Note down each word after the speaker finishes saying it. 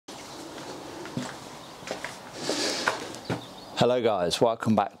Hello guys,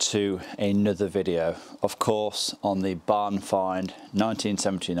 welcome back to another video, of course on the barn find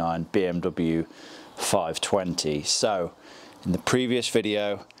 1979 BMW 520. So in the previous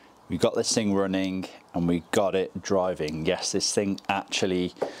video we got this thing running and we got it driving. Yes, this thing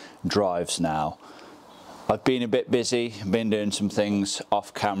actually drives now. I've been a bit busy, been doing some things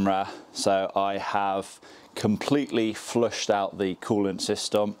off camera, so I have completely flushed out the coolant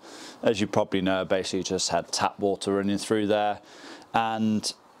system. As you probably know, basically just had tap water running through there,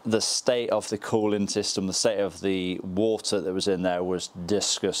 and the state of the cooling system, the state of the water that was in there was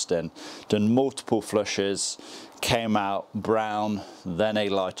disgusting. Done multiple flushes, came out brown, then a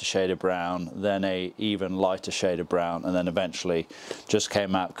lighter shade of brown, then a even lighter shade of brown, and then eventually just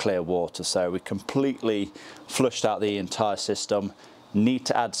came out clear water. So we completely flushed out the entire system. Need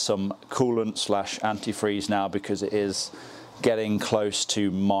to add some coolant slash antifreeze now because it is getting close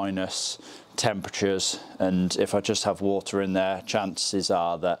to minus temperatures, and if I just have water in there, chances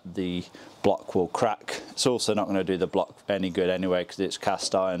are that the block will crack. It's also not going to do the block any good anyway because it's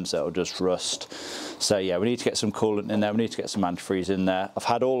cast iron, so it'll just rust. So yeah, we need to get some coolant in there, we need to get some antifreeze in there. I've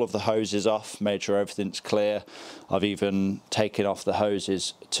had all of the hoses off, made sure everything's clear. I've even taken off the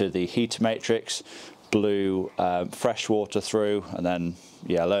hoses to the heater matrix, blew fresh water through, and then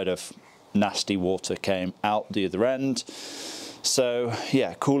yeah, a load of nasty water came out the other end. So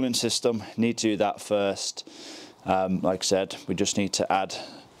yeah, cooling system, need to do that first. Like I said, we just need to add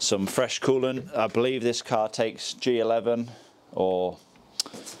some fresh coolant. I believe this car takes G11 or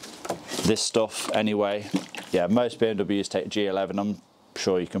this stuff anyway. Yeah, most BMWs take G11. I'm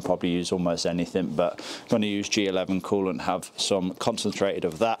sure you can probably use almost anything, but I'm going to use G11 coolant, have some concentrated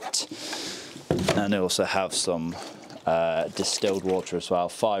of that, and also have some distilled water as well.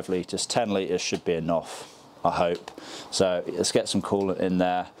 5 litres, 10 litres should be enough, I hope. So let's get some coolant in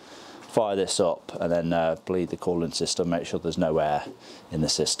there, fire this up, and then bleed the coolant system, make sure there's no air in the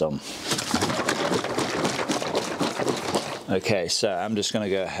system. Okay, so I'm just going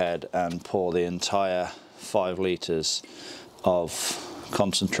to go ahead and pour the entire 5 litres of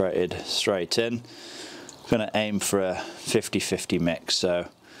concentrated straight in. I'm going to aim for a 50-50 mix, so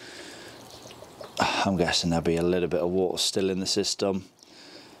I'm guessing there'll be a little bit of water still in the system.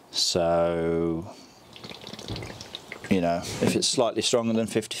 So, you know, if it's slightly stronger than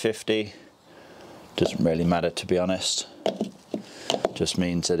 50-50, doesn't really matter, to be honest. Just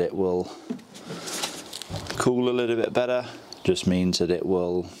means that it will cool a little bit better. Just means that it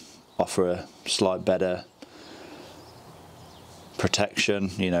will offer a slight better protection,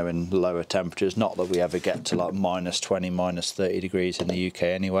 you know, in lower temperatures. Not that we ever get to like minus 20, minus 30 degrees in the UK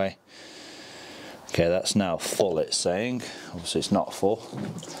anyway. Okay, that's now full, it's saying. Obviously it's not full.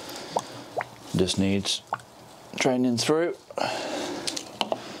 Just needs draining through. I'm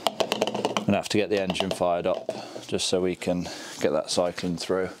gonna have to get the engine fired up just so we can get that cycling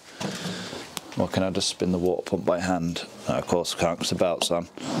through. Or can I just spin the water pump by hand? No, of course I can't because the belt's on.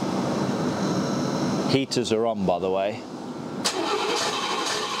 Heaters are on, by the way.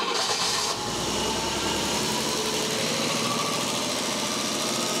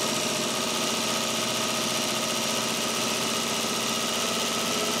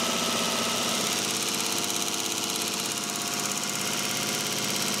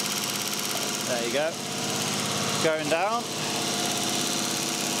 There you go, going down.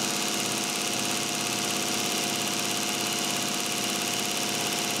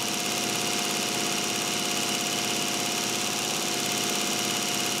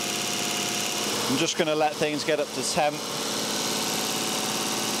 I'm just going to let things get up to temp.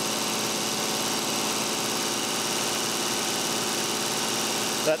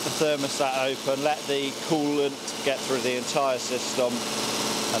 Let the thermostat open, let the coolant get through the entire system,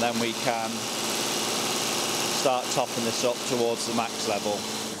 and then we can start topping this up towards the max level.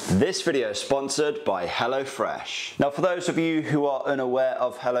 This video is sponsored by HelloFresh. Now, for those of you who are unaware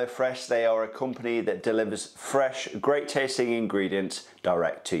of HelloFresh, they are a company that delivers fresh, great tasting ingredients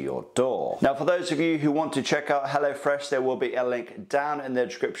direct to your door. Now, for those of you who want to check out HelloFresh, there will be a link down in the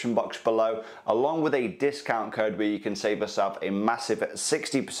description box below, along with a discount code where you can save yourself a massive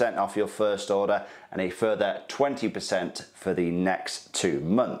 60% off your first order and a further 20% for the next 2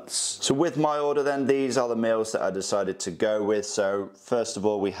 months. So with my order then, these are the meals that I decided to go with. So first of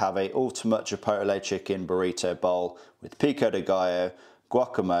all, we have a ultimate chipotle chicken burrito bowl with pico de gallo,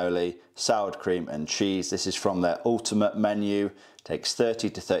 guacamole, sour cream and cheese. This is from their ultimate menu. Takes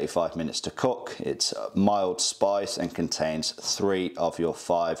 30 to 35 minutes to cook. It's mild spice and contains 3 of your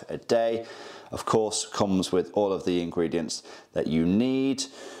 5 a day. Of course, comes with all of the ingredients that you need.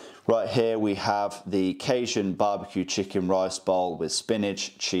 Right here we have the Cajun barbecue chicken rice bowl with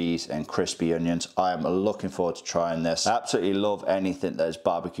spinach, cheese and crispy onions. I am looking forward to trying this. I absolutely love anything that is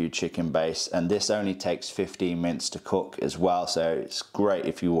barbecue chicken based, and this only takes 15 minutes to cook as well, so it's great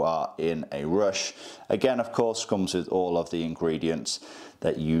if you are in a rush. Again, of course, comes with all of the ingredients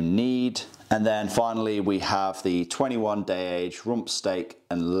that you need. And then finally we have the 21-day age rump steak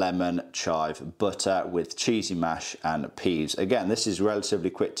and lemon chive butter with cheesy mash and peas. Again, this is relatively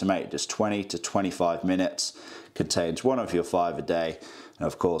quick to make, just 20 to 25 minutes. Contains one of your 5 a day, and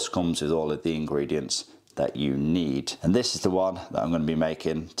of course comes with all of the ingredients that you need. And this is the one that I'm going to be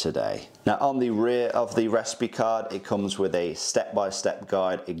making today. Now on the rear of the recipe card, it comes with a step-by-step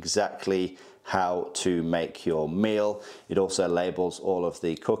guide exactly how to make your meal. It also labels all of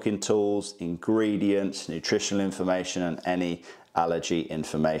the cooking tools, ingredients, nutritional information and any allergy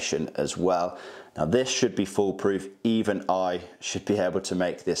information as well. Now this should be foolproof. Even I should be able to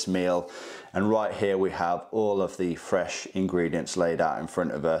make this meal. And right here we have all of the fresh ingredients laid out in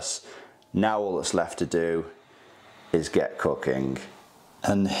front of us. Now all that's left to do is get cooking.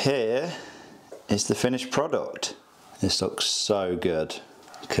 And here is the finished product. This looks so good.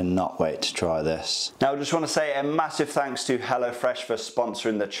 Cannot wait to try this. Now I just want to say a massive thanks to HelloFresh for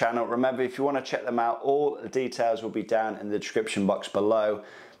sponsoring the channel. Remember, if you want to check them out, all the details will be down in the description box below.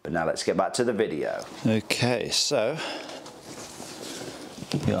 But now let's get back to the video. Okay, so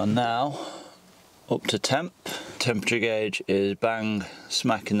we are now up to temp. Temperature gauge is bang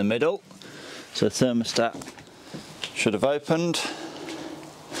smack in the middle. So the thermostat should have opened.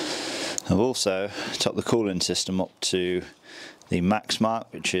 I've also topped the cooling system up to the max mark,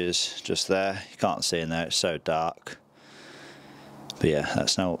 which is just there. You can't see in there, it's so dark. But yeah,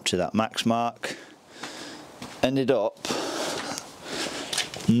 that's now up to that max mark. Ended up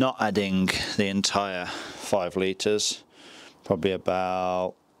not adding the entire 5 litres, probably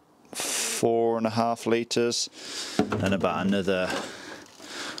about 4.5 litres, and about another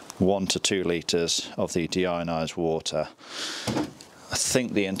 1 to 2 litres of the deionised water. I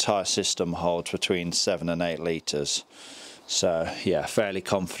think the entire system holds between 7 and 8 litres. So yeah, fairly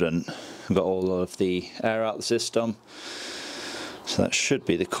confident. I've got all of the air out of the system. So that should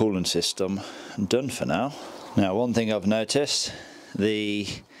be the cooling system done for now. Now one thing I've noticed, the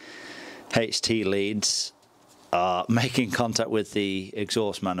HT leads are making contact with the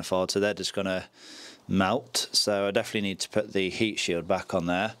exhaust manifold, so they're just going to melt. So I definitely need to put the heat shield back on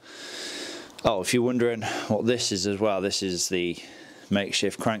there. Oh, if you're wondering what this is as well, this is the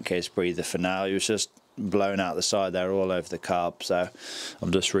makeshift crankcase breather for now. It was just blown out the side there all over the carb, so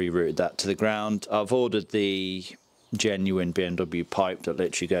I've just rerouted that to the ground. I've ordered the genuine BMW pipe that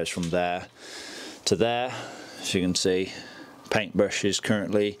literally goes from there to there. As you can see, paintbrush is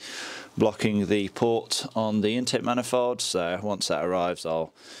currently blocking the port on the intake manifold, so once that arrives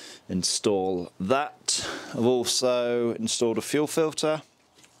I'll install that. I've also installed a fuel filter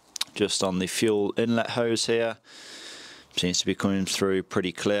just on the fuel inlet hose here. Seems to be coming through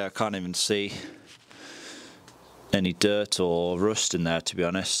pretty clear. I can't even see any dirt or rust in there, to be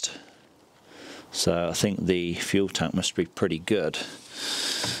honest. So I think the fuel tank must be pretty good.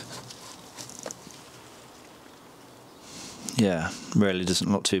 Yeah, really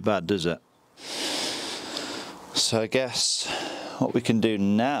doesn't look too bad, does it? So I guess what we can do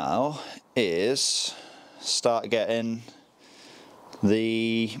now is start getting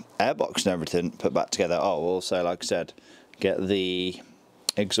the airbox and everything put back together. Oh, also, like I said, get the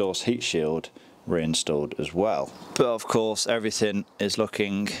exhaust heat shield reinstalled as well. But of course everything is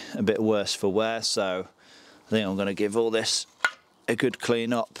looking a bit worse for wear, so I think I'm going to give all this a good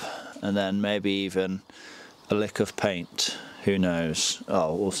clean up and then maybe even a lick of paint, who knows.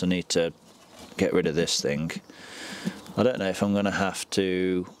 Oh, also need to get rid of this thing. I don't know if I'm going to have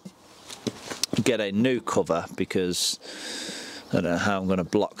to get a new cover because I don't know how I'm going to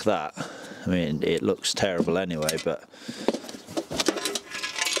block that. I mean, it looks terrible anyway, but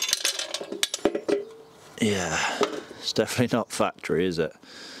yeah, it's definitely not factory, is it?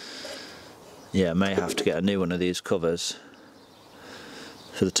 Yeah, I may have to get a new one of these covers.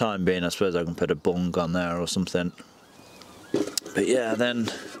 For the time being, I suppose I can put a bung on there or something. But yeah,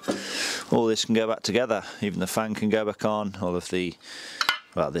 then all this can go back together. Even the fan can go back on. All of the,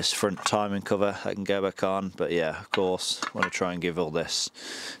 well, this front timing cover, that can go back on. But yeah, of course, I want to try and give all this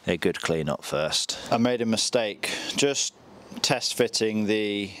a good clean up first. I made a mistake just test fitting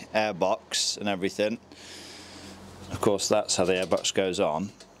the airbox and everything. Of course, that's how the airbox goes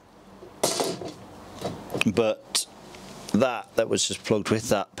on. But that was just plugged with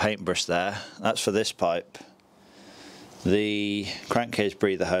that paintbrush there. That's for this pipe. The crankcase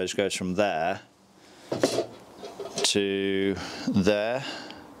breather hose goes from there to there,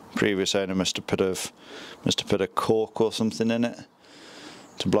 Previous owner must have put a cork or something in it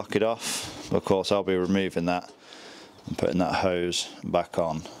to block it off. Of course, I'll be removing that and putting that hose back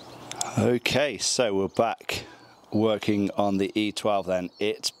on. Okay, so we're back working on the E12 then.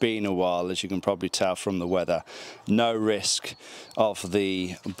 It's been a while, as you can probably tell from the weather. No risk of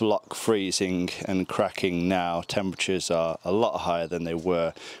the block freezing and cracking now. Temperatures are a lot higher than they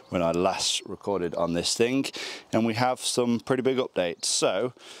were when I last recorded on this thing, and we have some pretty big updates.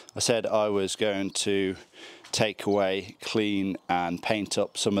 So I said I was going to take away, clean and paint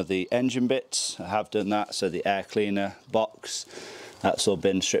up some of the engine bits. I have done that. So the air cleaner box, that's all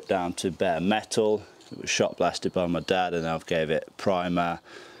been stripped down to bare metal. It was shot blasted by my dad, and I've gave it primer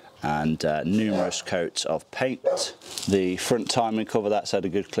and numerous coats of paint. The front timing cover, that's had a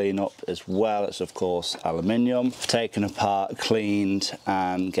good clean up as well. It's of course aluminium. I've taken apart, cleaned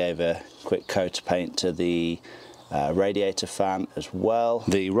and gave a quick coat of paint to the radiator fan as well.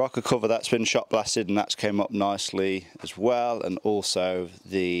 The rocker cover, that's been shot blasted and that's came up nicely as well, and also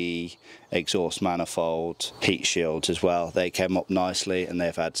the exhaust manifold heat shields as well. They came up nicely and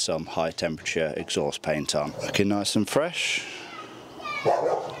they've had some high temperature exhaust paint on. Looking nice and fresh.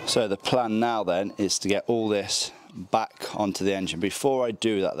 So the plan now then is to get all this back onto the engine. Before I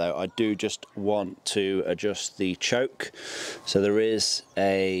do that though, I do just want to adjust the choke. So there is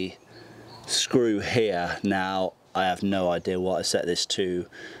a screw here. Now I have no idea what I set this to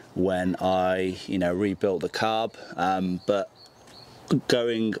when I rebuilt the carb, but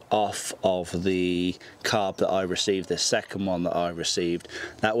going off of the carb that I received, the second one that I received,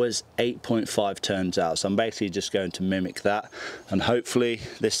 that was 8.5 turns out. So I'm basically just going to mimic that, and hopefully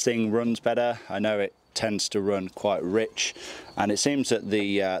this thing runs better. I know it tends to run quite rich, and it seems that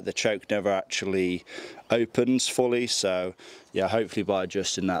the choke never actually opens fully, so yeah, hopefully by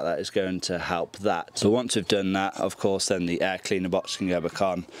adjusting that, that is going to help that. So once we've done that, of course, then the air cleaner box can go back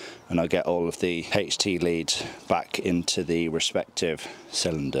on, and I'll get all of the HT leads back into the respective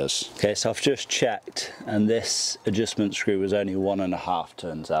cylinders. Okay, so I've just checked, and this adjustment screw was only 1.5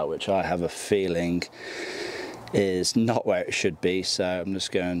 turns out, which I have a feeling is not where it should be. So I'm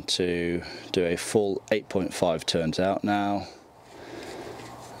just going to do a full 8.5 turns out now.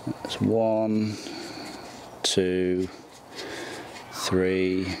 That's 1, 2,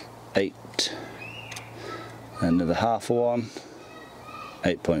 3, 8, another half a one,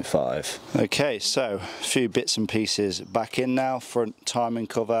 8.5. Okay, so a few bits and pieces back in now. Front timing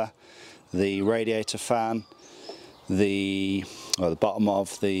cover, the radiator fan, the bottom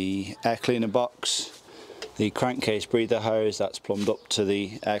of the air cleaner box, the crankcase breather hose that's plumbed up to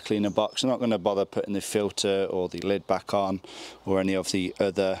the air cleaner box. I'm not going to bother putting the filter or the lid back on or any of the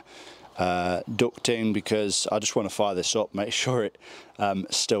other ducting, because I just want to fire this up, make sure it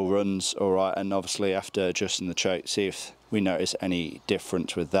still runs alright, and obviously after adjusting the choke, see if we notice any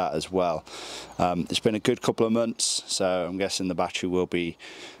difference with that as well. It's been a good couple of months, so I'm guessing the battery will be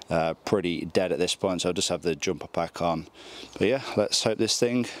pretty dead at this point, so I'll just have the jumper pack on. But yeah, let's hope this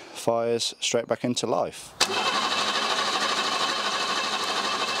thing fires straight back into life.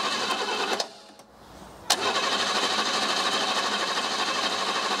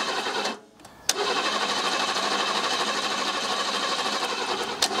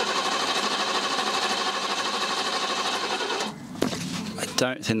 I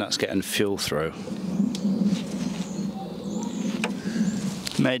don't think that's getting fuel through.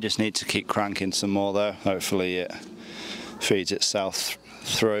 May just need to keep cranking some more though. Hopefully it feeds itself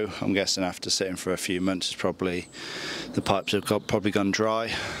through. I'm guessing after sitting for a few months, it's probably, the pipes have probably gone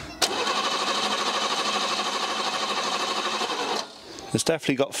dry. It's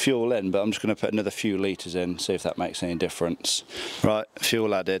definitely got fuel in, but I'm just going to put another few litres in, see if that makes any difference. Right,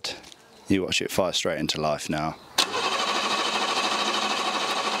 fuel added. You watch it fire straight into life now.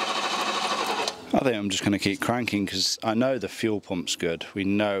 I think I'm just going to keep cranking because I know the fuel pump's good. We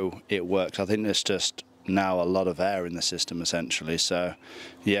know it works. I think there's just now a lot of air in the system essentially. So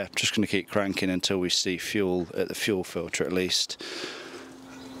yeah, just going to keep cranking until we see fuel at the fuel filter at least.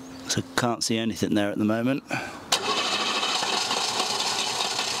 So can't see anything there at the moment.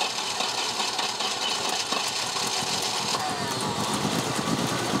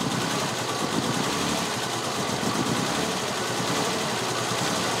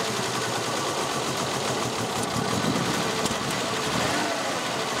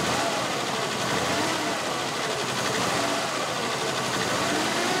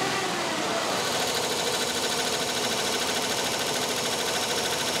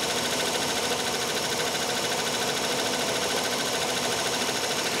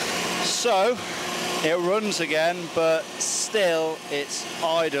 So it runs again, but still it's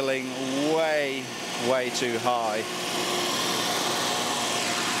idling way too high.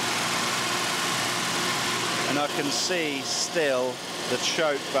 and I can see still the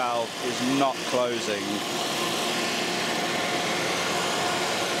choke valve is not closing.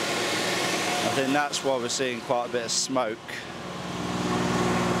 I think that's why we're seeing quite a bit of smoke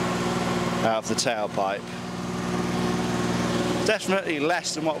out of the tailpipe. Definitely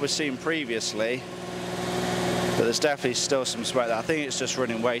less than what we've seen previously, but there's definitely still some smoke there. I think it's just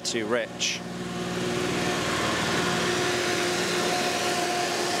running way too rich.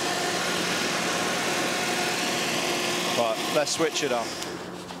 Right, let's switch it off.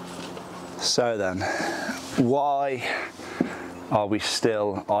 So then, why are we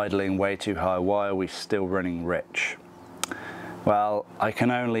still idling way too high? Why are we still running rich? Well, I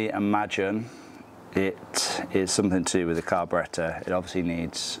can only imagine it is something to do with the carburetor. It obviously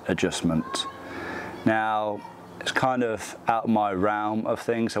needs adjustment. Now, it's kind of out of my realm of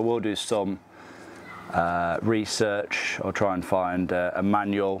things. I will do some research or try and find a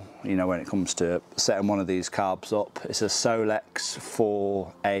manual, you know, when it comes to setting one of these carbs up. It's a Solex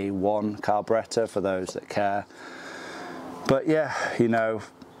 4A1 carburetor for those that care. But yeah, you know,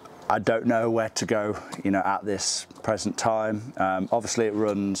 I don't know where to go, you know, at this present time. Obviously it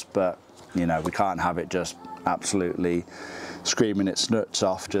runs, but you know, we can't have it just absolutely screaming its nuts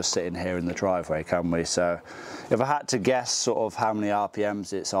off just sitting here in the driveway, can we? So if I had to guess sort of how many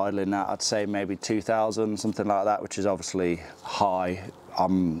RPMs it's idling at, I'd say maybe 2,000, something like that, which is obviously high.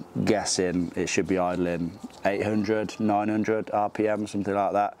 I'm guessing it should be idling 800, 900 RPM, something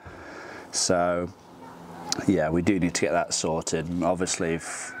like that. So yeah, we do need to get that sorted. And obviously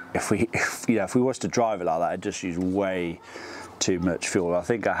if we was to drive it like that, it'd just use way too much fuel. I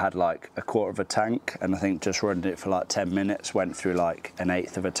think I had like a quarter of a tank, and I think just running it for like 10 minutes went through like an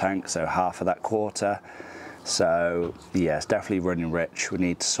eighth of a tank, so half of that quarter. So yeah, it's definitely running rich. We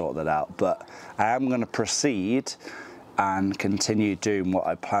need to sort that out, but I am going to proceed and continue doing what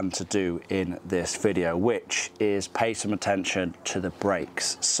I plan to do in this video, which is pay some attention to the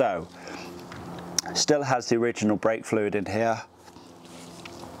brakes. So still has the original brake fluid in here.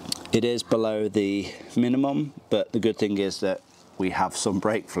 It is below the minimum, but the good thing is that we have some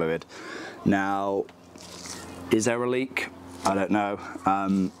brake fluid. Now, is there a leak? I don't know.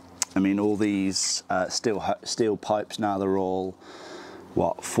 I mean, all these steel pipes now, they're all,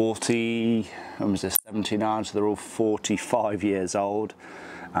 what, 40, when was this, 79, so they're all 45 years old,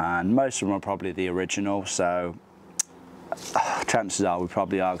 and most of them are probably the original, so chances are we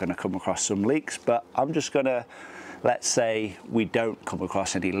probably are going to come across some leaks. But I'm just going to, let's say we don't come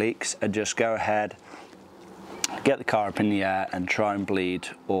across any leaks, and just go ahead, get the car up in the air and try and bleed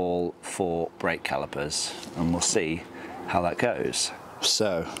all 4 brake calipers, and we'll see how that goes.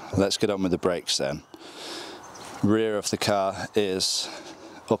 So let's get on with the brakes then. Rear of the car is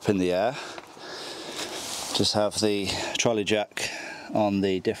up in the air. Just have the trolley jack on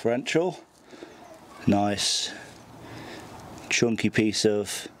the differential. Nice chunky piece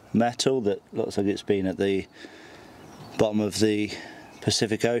of metal that looks like it's been at the bottom of the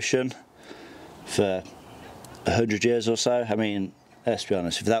Pacific Ocean for 100 years or so. I mean, let's be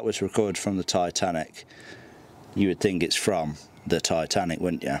honest, if that was recorded from the Titanic, you would think it's from the Titanic,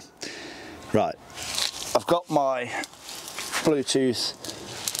 wouldn't you? Right, I've got my Bluetooth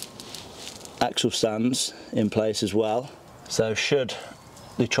axle stands in place as well, so should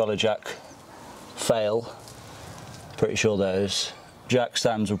the trolley jack fail, pretty sure those jack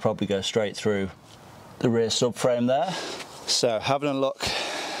stands will probably go straight through the rear subframe there. So having a look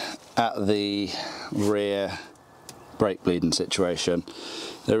at the rear brake bleeding situation,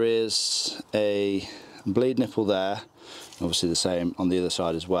 there is a bleed nipple there, obviously the same on the other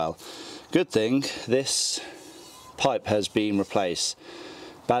side as well. Good thing this pipe has been replaced.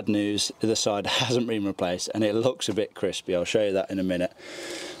 Bad news, the other side hasn't been replaced, and it looks a bit crispy. I'll show you that in a minute.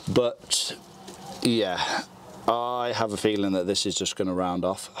 But yeah, I have a feeling that this is just going to round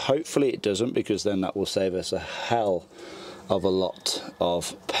off. Hopefully it doesn't, because then that will save us a hell of a lot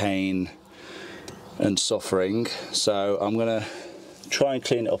of pain and suffering. So I'm going to try and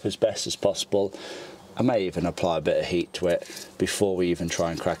clean it up as best as possible. I may even apply a bit of heat to it before we even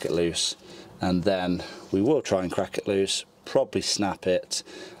try and crack it loose, and then we will try and crack it loose, probably snap it,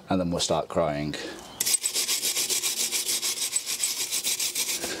 and then we'll start crying.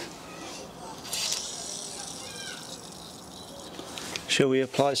 Shall we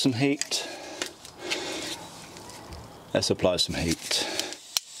apply some heat? Let's apply some heat.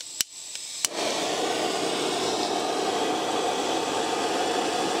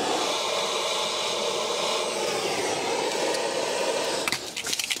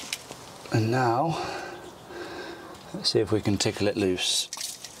 And now, let's see if we can tickle it loose.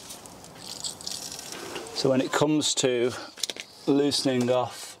 So when it comes to loosening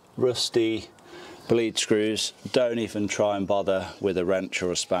off rusty bleed screws, don't even try and bother with a wrench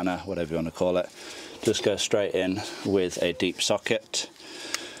or a spanner, whatever you want to call it. Just go straight in with a deep socket.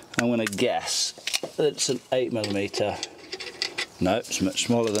 I'm going to guess that it's an 8mm. No, it's much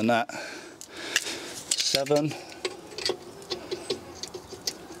smaller than that. 7.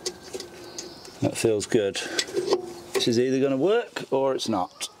 That feels good. This is either going to work or it's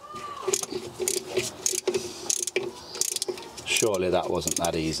not. Surely that wasn't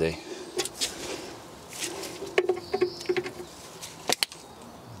that easy.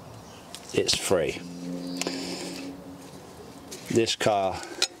 It's free. This car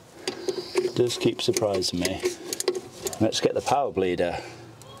does keep surprising me. Let's get the power bleeder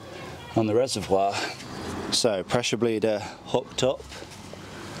on the reservoir. So pressure bleeder hooked up,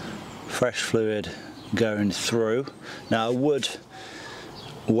 fresh fluid going through. Now I would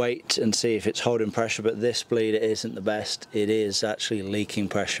wait and see if it's holding pressure, but this bleeder isn't the best. It is actually leaking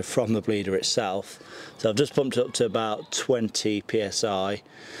pressure from the bleeder itself. So I've just pumped it up to about 20 psi,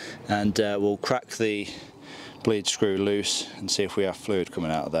 and we'll crack the bleed screw loose and see if we have fluid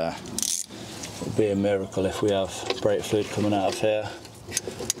coming out of there. It would be a miracle if we have brake fluid coming out of here.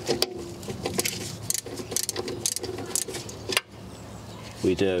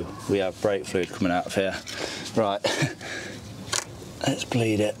 We do. We have brake fluid coming out of here. Right, let's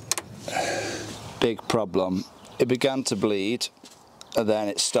bleed it. Big problem. It began to bleed and then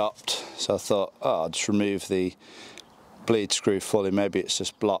it stopped. So I thought, oh, I'll just remove the bleed screw fully. Maybe it's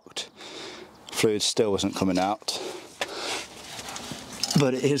just blocked. Fluid still wasn't coming out.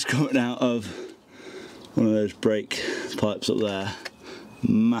 But it is coming out of one of those brake pipes up there.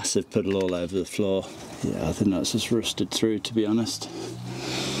 Massive puddle all over the floor. Yeah, I think that's just rusted through, to be honest.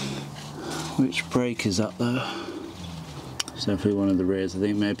 Which brake is that though? It's definitely one of the rears. I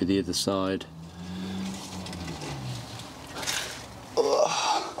think maybe the other side.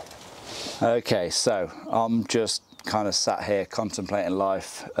 Ugh. Okay, so I'm just kind of sat here contemplating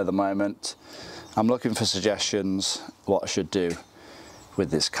life at the moment. I'm looking for suggestions what I should do with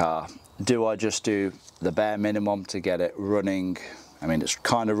this car. Do I just do the bare minimum to get it running? I mean, it's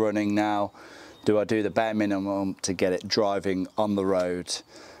kind of running now. Do I do the bare minimum to get it driving on the road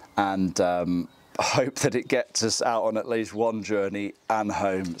and hope that it gets us out on at least one journey and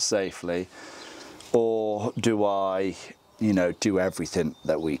home safely? Or do I, you know, do everything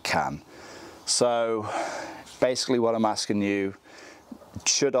that we can? So basically what I'm asking you,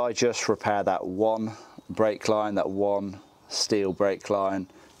 should I just repair that one brake line, that one steel brake line,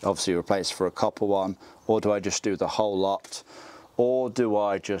 obviously replace for a copper one, or do I just do the whole lot? Or do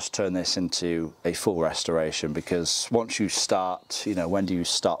I just turn this into a full restoration? Because once you start, you know, when do you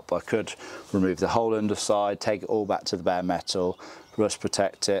stop? I could remove the whole underside, take it all back to the bare metal, rust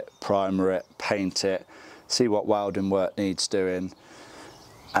protect it, primer it, paint it, see what welding work needs doing,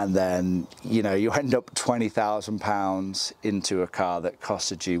 and then, you know, you end up £20,000 into a car that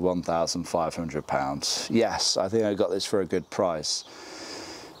costed you £1,500. Yes, I think I got this for a good price,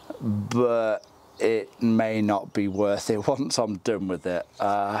 but it may not be worth it once I'm done with it.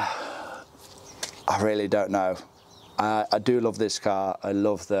 I really don't know. I do love this car. I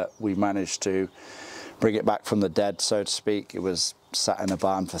love that we managed to bring it back from the dead, so to speak. It was sat in a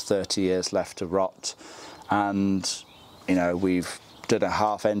barn for 30 years, left to rot, and you know, we've done a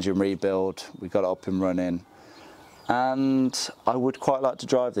half engine rebuild. We got it up and running, and I would quite like to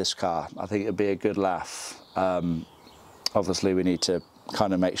drive this car. I think it'd be a good laugh. Obviously we need to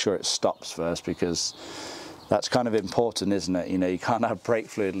kind of make sure it stops first, because that's kind of important, isn't it? You know, you can't have brake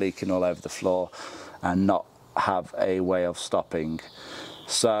fluid leaking all over the floor and not have a way of stopping.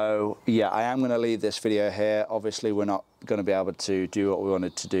 So yeah, I am going to leave this video here. Obviously we're not going to be able to do what we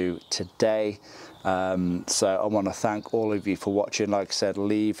wanted to do today, so I want to thank all of you for watching. Like I said,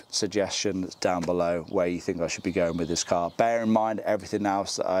 leave suggestions down below where you think I should be going with this car. Bear in mind everything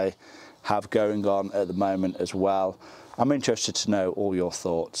else that I have going on at the moment as well. I'm interested to know all your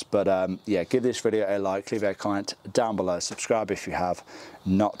thoughts, but yeah, give this video a like, leave a comment down below, subscribe if you have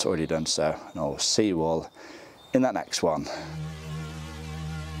not already done so, and I'll see you all in that next one.